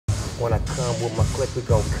When I come with my clique, we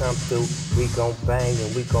gon' come through. We gon' bang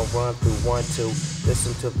and we gon' run through 1, 2.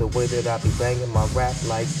 Listen to the way that I be banging my rap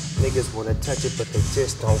like niggas wanna touch it, but they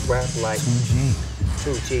just don't rap like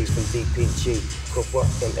 2 G's from DPG,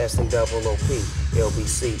 Kurupt and SNOOP,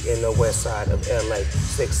 LBC in the west side of LA,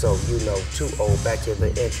 6-0, you know, 2-0, back to the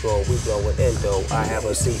intro, we blowin' endo, I have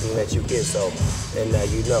a seat and let you get so, and now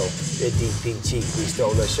you know, the DPG, we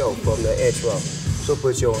stole the show from the intro, so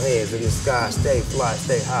put your hands in the sky, stay fly,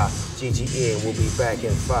 stay high, GGN will be back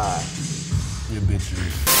in 5. You bitch.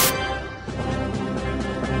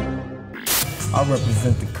 I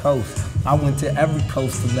represent the coast. I went to every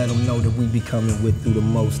coast to let them know that we be coming with through the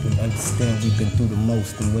most and understand we've been through the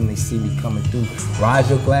most, and when they see me coming through, rise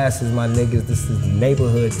your glasses, my niggas, this is the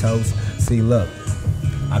neighborhood toast. See, look,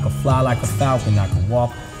 I can fly like a falcon, I can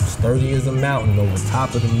walk sturdy as a mountain over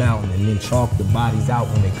top of the mountain and then chalk the bodies out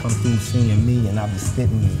when they come through seeing me, and I be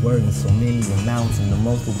spitting these words in so many amounts, and the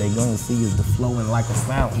most that they gonna see is the flowing like a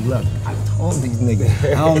fountain. Look, I told these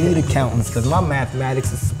niggas, I don't need accountants because my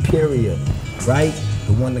mathematics is superior, right?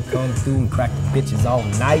 The one that come through and crack the bitches all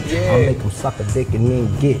night, I'll make them suck a dick and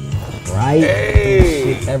then get, right?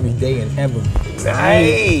 Hey. Shit every day and every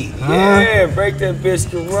Hey, huh? yeah, break that bitch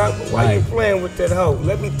Kurupt. Why you playing with that hoe?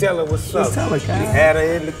 Let me tell her what's up. Tell her, We had her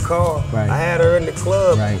in the car. Right. I had her in the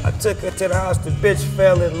club. Right. I took her to the house. The bitch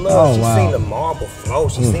fell in love. Oh, She wow. seen the marble flow.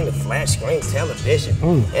 She seen the flat screen television.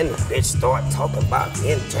 And the bitch start talking about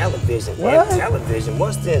in television. What? In television,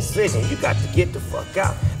 what's the incision? You got to get the fuck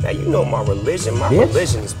out. Now you know my religion. My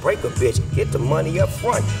religion is break a bitch, get the money up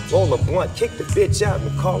front, roll a blunt, kick the bitch out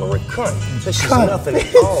and call her a cunt. So she's nothing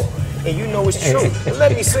at all. And you know it's true. And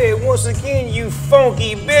let me say it once again, you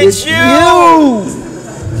funky bitch, It's you!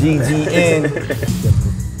 GGN.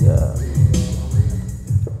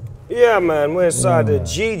 Yeah, man, we're inside the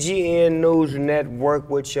GGN News Network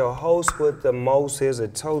with your host with the most. Here's a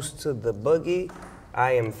toast to the boogie.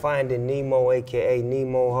 I am Finding Nemo, AKA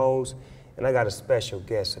Nemo Hoes, and I got a special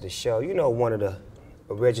guest of the show. You know, one of the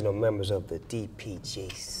original members of the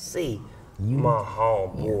DPGC. My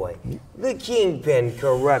homeboy, the Kingpin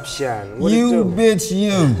Corruption. What You it do? bitch,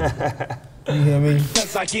 you. You hear me?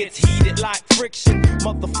 Cause I get heated like friction.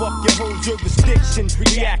 Motherfuck your whole jurisdiction.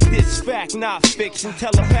 React this fact, not fiction.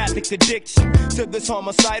 Telepathic addiction to this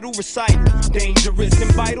homicidal recital. Dangerous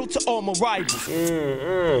and vital to all my rivals.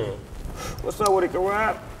 What's up with it,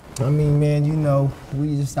 Kurupt? I mean, man, you know,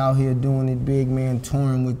 we just out here doing it big, man,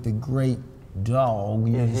 touring with the great dog.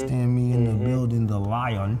 You understand me? In the building, the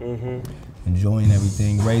lion. Enjoying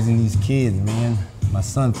everything, raising these kids, man. My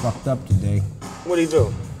son fucked up today. What'd he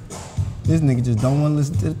do? This nigga just don't want to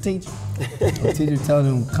listen to the teacher. The teacher telling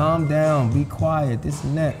him, calm down, be quiet, this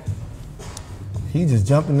and that. He just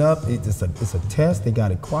jumping up, it's a test, they got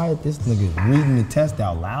it quiet. This nigga reading the test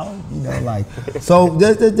out loud, you know, like, so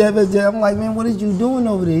I'm like, man, what is you doing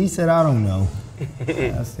over there? He said, I don't know.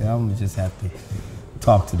 I said, I'm gonna just have to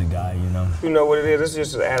talk to the guy, you know. You know what it is? It's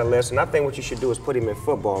just an adolescent. I think what you should do is put him in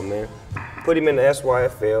football, man. Put him in the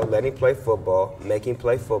SYFL, let him play football, make him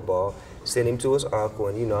play football, send him to his uncle,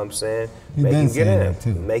 and you know what I'm saying? Make him get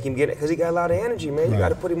in. Make him get in, because he got a lot of energy, man. You got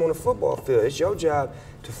to put him on the football field. It's your job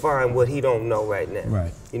to find what he don't know right now.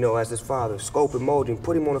 Right. You know, as his father, scope and mold him,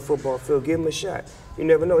 put him on the football field, give him a shot. You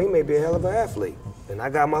never know, he may be a hell of an athlete. And I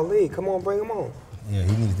got my league. Come on, bring him on. Yeah,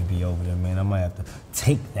 he needs to be over there, man. I might have to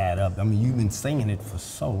take that up. I mean, you've been singing it for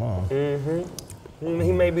so long.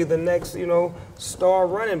 He may be the next, you know, star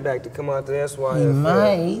running back to come out to SYFL. He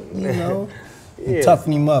might, you know. Yeah.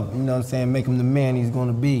 Toughen him up, you know what I'm saying? Make him the man he's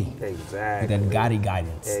gonna be. Exactly. With that Gotti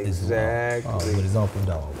guidance. Exactly. With his uncle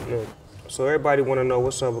dog. Yeah. So everybody want to know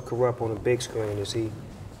what's up with Kurupt on the big screen. Is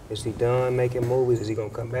he done making movies? Is he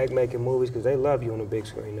gonna come back making movies? Because they love you on the big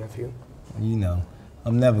screen, nephew. You know,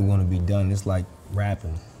 I'm never gonna be done. It's like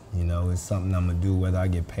rapping, you know. It's something I'm gonna do whether I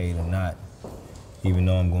get paid or not, even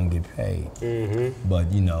though I'm gonna get paid.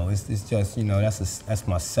 But you know, it's just, you know, that's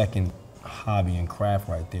my second hobby and craft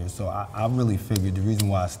right there. So I really figured the reason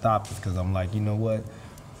why I stopped is because I'm like, you know what?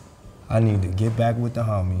 I need to get back with the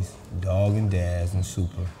homies, Dog and Daz and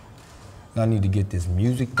Super. I need to get this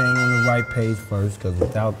music thing on the right page first, because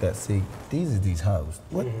without that, see, these hoes.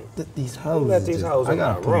 What these hoes? Let these hoes I in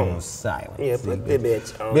gotta my put room. them on silent. Yeah, see, put the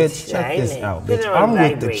bitch on bitch, check this silent. out, Put bitch. it on I'm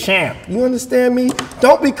with the vibrate. champ. You understand me?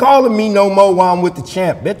 Don't be calling me no more while I'm with the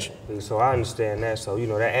champ, bitch. So I understand that. So, you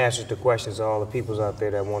know, that answers the questions of all the peoples out there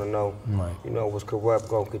that want to know, you know, was Kurupt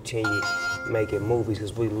going to continue making movies?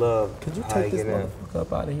 Because we love Could you how take he this get in. motherfucker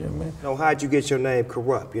up out of here, man? No, how'd you get your name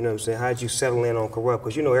Kurupt? You know what I'm saying? How'd you settle in on Kurupt?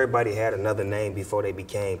 Because, you know, everybody had another name before they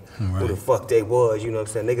became who the fuck they was. You know what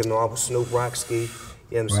I'm saying? Niggas know I was Snoop Rockski.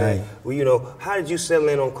 You know what I'm saying? Well, you know, how did you settle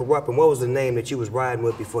in on Kurupt, and what was the name that you was riding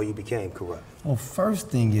with before you became Kurupt? Well, first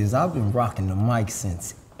thing is, I've been rocking the mic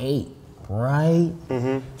since 8, right?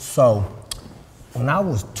 So, when I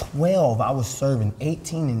was 12, I was serving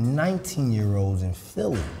 18 and 19-year-olds in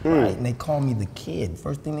Philly, right? And they called me the kid.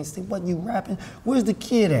 First thing they said, what, you rapping? Where's the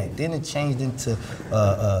kid at? Then it changed into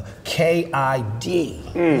K-I-D.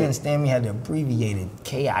 You understand me? Had to abbreviate it,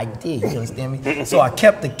 K-I-D, you understand me? So I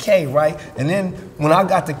kept the K, right? And then when I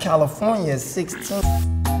got to California at 16,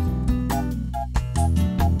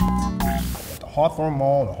 the Hawthorne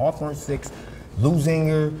Mall, the Hawthorne 6,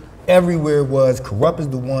 Lusinger, everywhere was Kurupt is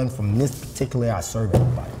the one. From this particular, I serve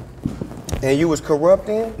everybody. And you was Kurupt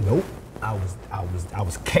then? Nope. I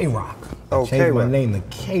was K-Rock. Oh, I changed K-Rock. my name to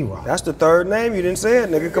K-Rock. That's the third name. You didn't say it,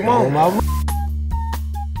 nigga. Come on.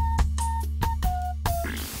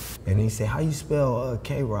 And he said, how you spell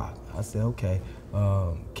K-Rock? I said, okay,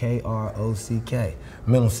 K-R-O-C-K.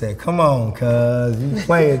 Mental said, come on, cuz, you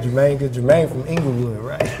playing Jermaine, because Jermaine from Inglewood,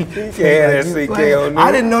 right? You can't have that C-K on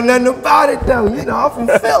I didn't know nothing about it, though. You know, I'm from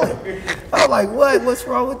Philly. I was like, what? What's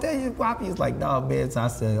wrong with that? Your poppy is like, nah, man. So I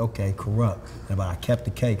said, okay, Kurupt. But I kept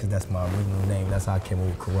the K, because that's my original name. That's how I came up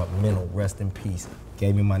with Kurupt. Mental, rest in peace.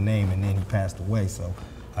 Gave me my name, and then he passed away, so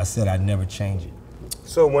I said I'd never change it.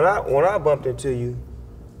 So when I bumped into you,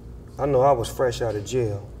 I know I was fresh out of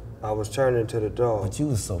jail. I was turning into the dog. But you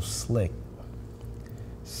was so slick.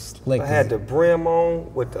 Slick. I had the brim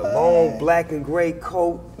on with the long black and gray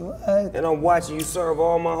coat. What? And I'm watching you serve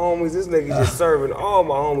all my homies. This nigga just serving all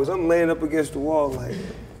my homies. I'm laying up against the wall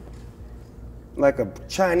like a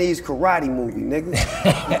Chinese karate movie, nigga.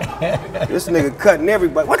 This nigga cutting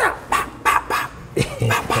everybody. What up? Pop, pop, pop.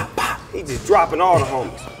 Pop, pop, pop. He just dropping all the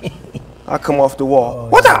homies. I come off the wall.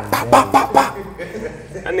 What up? Pop, pop, pop, pop.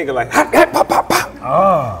 That nigga like, hot, hot, pop, pop,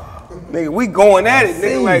 pop. Nigga, we going at it,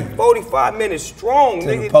 nigga, like 45 minutes strong,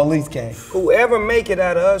 nigga. The police came. Whoever make it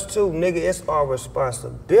out of us too, nigga, it's our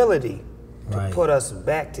responsibility to put us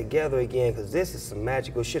back together again, because this is some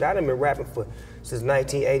magical shit. I done been rapping since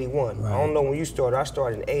 1981. I don't know when you started. I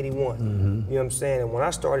started in 81. You know what I'm saying? And when I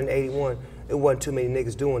started in 81, it wasn't too many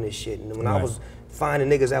niggas doing this shit. And when I was finding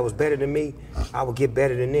niggas that was better than me, I would get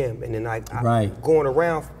better than them. And then I going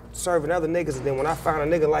around serving other niggas, and then when I found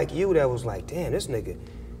a nigga like you that was like, damn, this nigga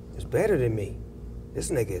is better than me.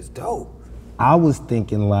 This nigga is dope. I was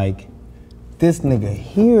thinking like, this nigga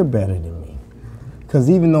here better than me. Cause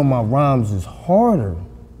even though my rhymes is harder,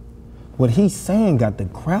 what he's saying got the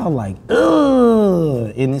crowd like,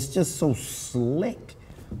 ugh, and it's just so slick.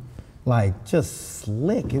 Like, just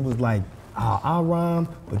slick. It was like, I rhyme,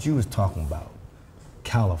 but you was talking about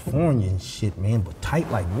California and shit, man, but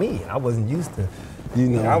tight like me. I wasn't used to, you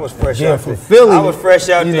know. I was fresh out from Philly. I was fresh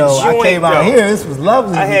out the joint. I came out here, this was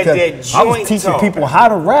lovely. I had that joint I was teaching people how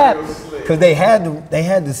to rap, because they had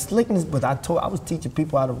the slickness, but I was teaching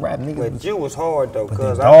people how to rap. Niggas but you was hard though,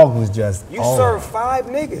 cause the dog was just you served 5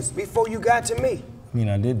 niggas before you got to me. I mean,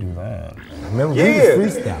 I did do that. Remember, we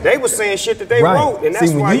was freestyling. They was saying shit that they wrote, and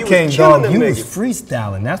that's why you was killing them niggas. You was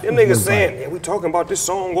freestyling. That's them niggas saying, yeah, we talking about this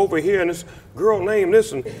song over here, and this girl named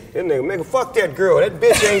this, and them nigga, fuck that girl. That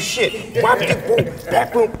bitch ain't shit. Why boom,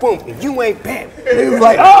 that boom, boom, and you ain't Pat. He was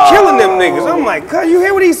like, oh, killing them niggas. I'm like, cuz, you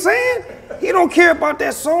hear what he's saying? He don't care about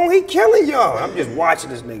that song. He killing y'all. I'm just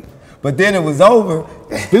watching this nigga. But then it was over,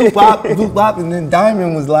 boop bop, and then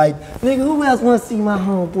Diamond was like, nigga, who else wanna see my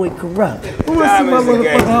homeboy Kurupt? Who wanna see my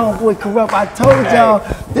motherfucking homeboy Kurupt? I told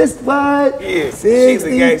y'all, this what? Yeah, 60, she's a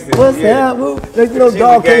gangster. What's that? You know,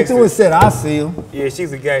 dog came through and said, I see him. Yeah,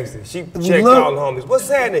 she's a gangster. She checked all the homies. What's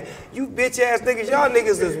happening? You bitch ass niggas, y'all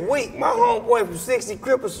niggas is weak. My homeboy from 60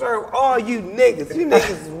 Cripple serve all you niggas. You niggas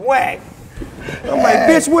is whack. I'm like,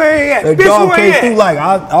 bitch, where he at? The bitch, dog where came he through at? like,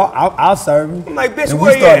 I'll serve him. I'm like, bitch, and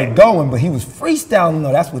where he at? we started going, but he was freestyling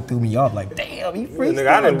though. That's what threw me off. Like, damn, he freestyling. Nigga,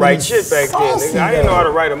 I didn't write shit back then, nigga. I didn't know how to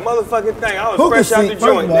write a motherfucking thing. I was fresh out the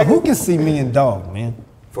joint, nigga. Who can see me and Dog, man?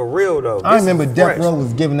 For real though. I remember Death Row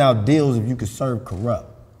was giving out deals if you could serve Kurupt.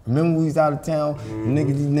 Remember we was out of town,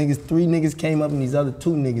 these 3 niggas came up and these other 2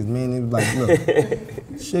 niggas, man, it was like, look,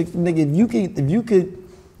 shit, nigga, if you could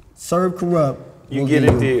serve Kurupt, you get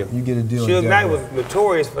a deal. You get a deal. Suge Knight was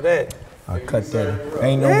notorious for that. I cut that.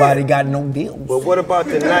 Ain't nobody got no deal. But what about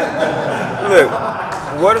the night? Look,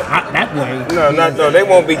 what? Not that way. No, they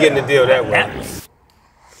won't be getting the deal that way.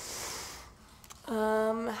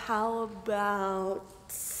 How about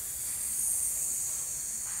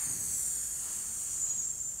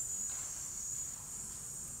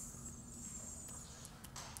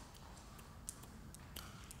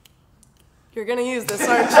you're gonna use this,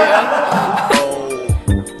 aren't you?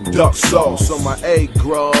 duck sauce on my egg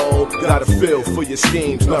grow. Got a feel for your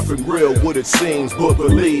schemes, nothing real what it seems, but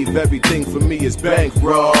believe everything for me is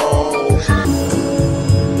bankroll.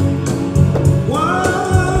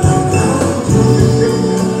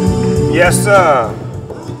 Yes, sir.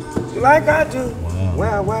 Like I do.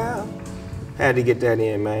 Wow. Well. Had to get that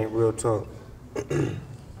in, man. Real talk.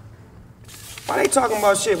 Why they talking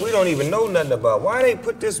about shit we don't even know nothing about? Why they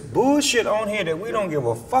put this bullshit on here that we don't give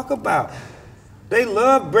a fuck about? They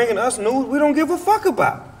love bringing us news we don't give a fuck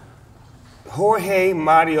about. Jorge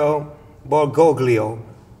Mario Bergoglio,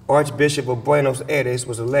 Archbishop of Buenos Aires,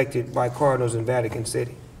 was elected by Cardinals in Vatican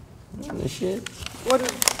City. What the shit? What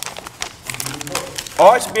is...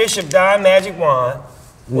 Archbishop Don Magic Wand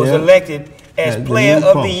was elected as Player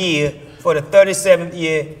of the Year for the 37th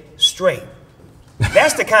year straight.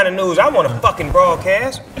 That's the kind of news I want to fucking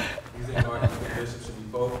broadcast. You think Archbishop should be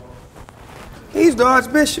Pope? He's the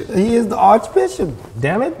Archbishop. He is the Archbishop,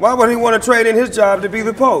 damn it. Why would he want to trade in his job to be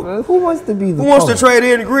the Pope? Who wants to be the Pope? Who wants to trade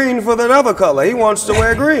in green for that other color? He wants to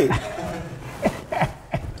wear green.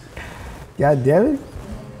 God damn it.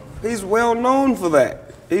 He's well known for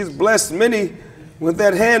that. He's blessed many with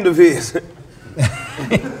that hand of his.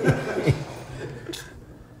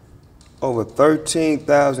 Over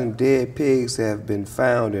 13,000 dead pigs have been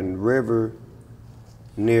found in river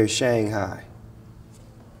near Shanghai.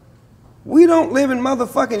 We don't live in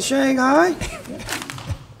motherfucking Shanghai.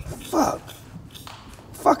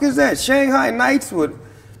 Fuck is that? Shanghai Nights with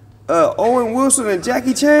Owen Wilson and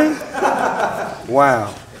Jackie Chan?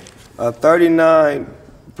 Wow. A 39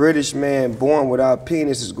 British man born without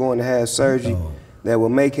penis is going to have surgery that will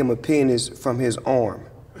make him a penis from his arm.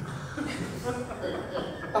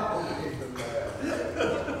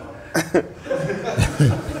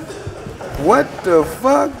 What the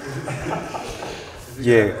fuck?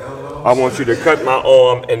 Yeah, I want you to cut my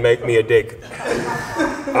arm and make me a dick.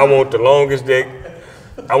 I want the longest dick.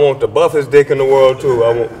 I want the buffest dick in the world too.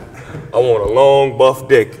 I want a long buff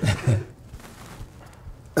dick.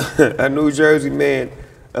 A New Jersey man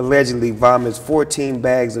allegedly vomits 14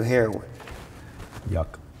 bags of heroin.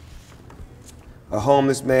 Yuck. A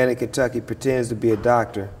homeless man in Kentucky pretends to be a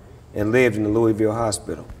doctor and lived in the Louisville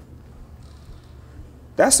hospital.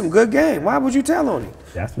 That's some good game. Why would you tell on him?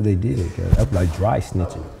 That's what they did, cuz. That's like dry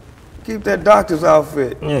snitching. Keep that doctor's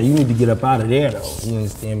outfit. Yeah, you need to get up out of there, though. You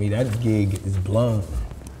understand me? That gig is blown.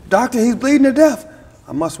 Doctor, he's bleeding to death.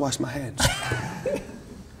 I must wash my hands.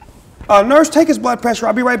 Nurse, take his blood pressure.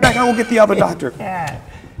 I'll be right back. I will get the other doctor.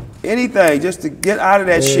 Anything just to get out of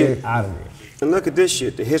that shit. Out of there. And look at this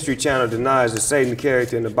shit. The History Channel denies the Satan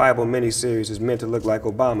character in the Bible miniseries is meant to look like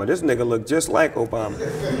Obama. This nigga look just like Obama.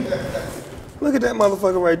 Look at that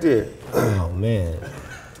motherfucker right there. Oh, man.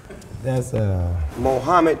 That's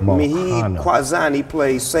Mohammed Mihid Kwazani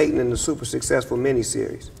plays Satan in the super successful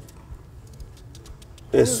miniseries.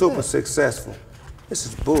 It's super successful. This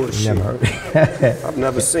is bullshit. Never heard it. I've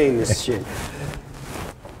never seen this shit.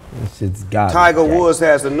 This shit's got Tiger Woods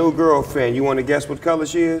has a new girlfriend. You want to guess what color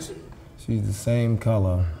she is? She's the same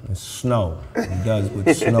color as snow. It does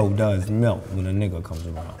what snow does, melt when a nigga comes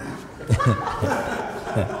around.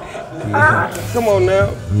 Come on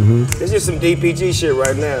now. It's just some DPG shit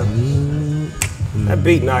right now. That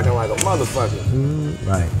beat knocking like a motherfucker.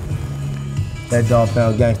 Right. That Dog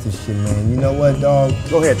Pound gangster shit, man. You know what, dog?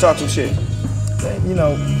 Go ahead, talk some shit. You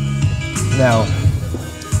know, now,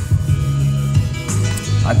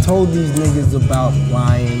 I told these niggas about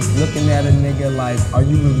lying, looking at a nigga like, are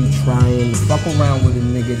you really trying to fuck around with a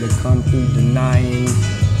nigga that come through denying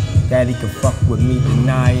that he can fuck with me,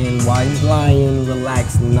 denying while he's lying,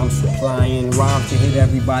 relaxing, I'm supplying rhymes to hit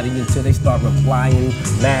everybody until they start replying,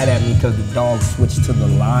 mad at me because the dog switched to the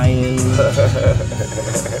lion.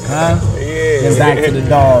 Huh? Yeah. Then back to the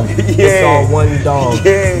dog. Yeah. It's all one dog.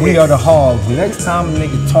 Yeah. We are the hogs. Next time a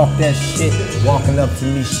nigga talk that shit, walking up to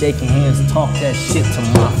me, shaking hands, talk that shit to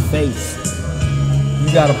my face.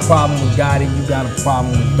 You got a problem with Gotti, you got a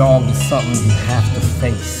problem with dog, it's something you have to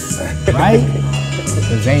face. Right?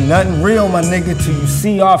 Cause ain't nothing real, my nigga, till you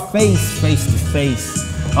see our face to face.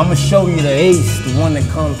 I'ma show you the ace, the one that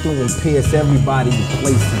come through and pierce everybody. The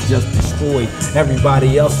place is just destroyed.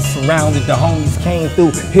 Everybody else is surrounded. The homies came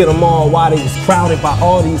through, hit them all while they was crowded by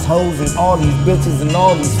all these hoes and all these bitches and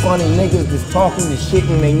all these funny niggas that's talking this shit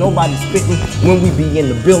and ain't nobody spitting when we be in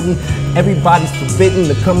the building. Everybody's forbidden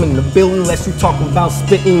to come in the building unless you talking about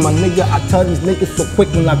spitting. My nigga, I tell these niggas so quick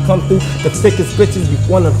when I come through, the thickest bitches be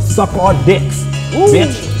wanna suck our dicks. Ooh.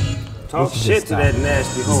 Bitch. Talk shit to that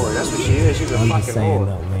nasty whore. That's what she is. She's a fucking whore.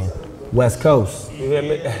 Though, man. West Coast. You hear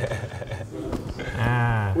me?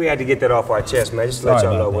 We had to get that off our chest, man. Just to let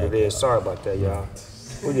y'all know what it is. Sorry about that, y'all.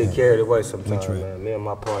 We get carried away sometimes, man. Me and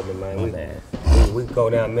my partner, man. We go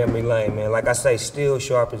down memory lane, man. Like I say, steel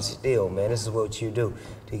sharpens steel, man. This is what you do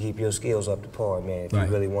to keep your skills up to par, man. If you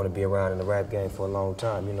really want to be around in the rap game for a long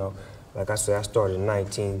time, you know. Like I said, I started in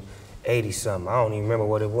 1980-something. I don't even remember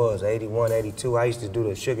what it was, 81, 82. I used to do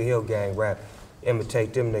the Sugar Hill Gang rap,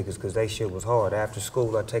 imitate them niggas, because they shit was hard. After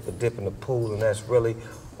school, I take a dip in the pool, and that's really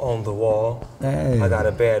on the wall. Hey. I got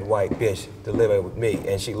a bad white bitch to live with me,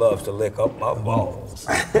 and she loves to lick up my balls.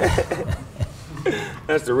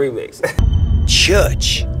 That's the remix.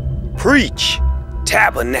 Church, preach,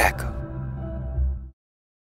 tabernacle.